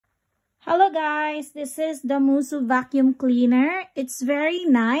Hello guys, this is the Moosoo vacuum cleaner. It's very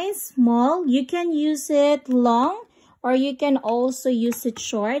nice, small. You can use it long or you can also use it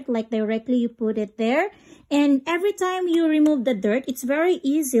short, like directly you put it there. And every time you remove the dirt, it's very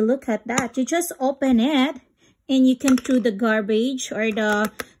easy. Look at that. You just open it and you can throw the garbage or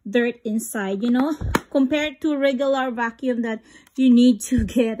the dirt inside, compared to regular vacuum that you need to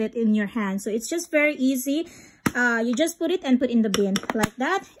get it in your hand. So it's just very easy. You just put it and put in the bin like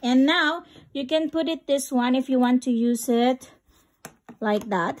that. And now you can put it this one if you want to use it like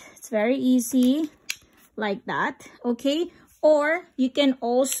that. It's very easy like that. Okay, or you can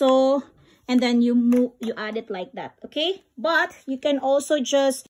also, and then you add it like that. Okay, but you can also just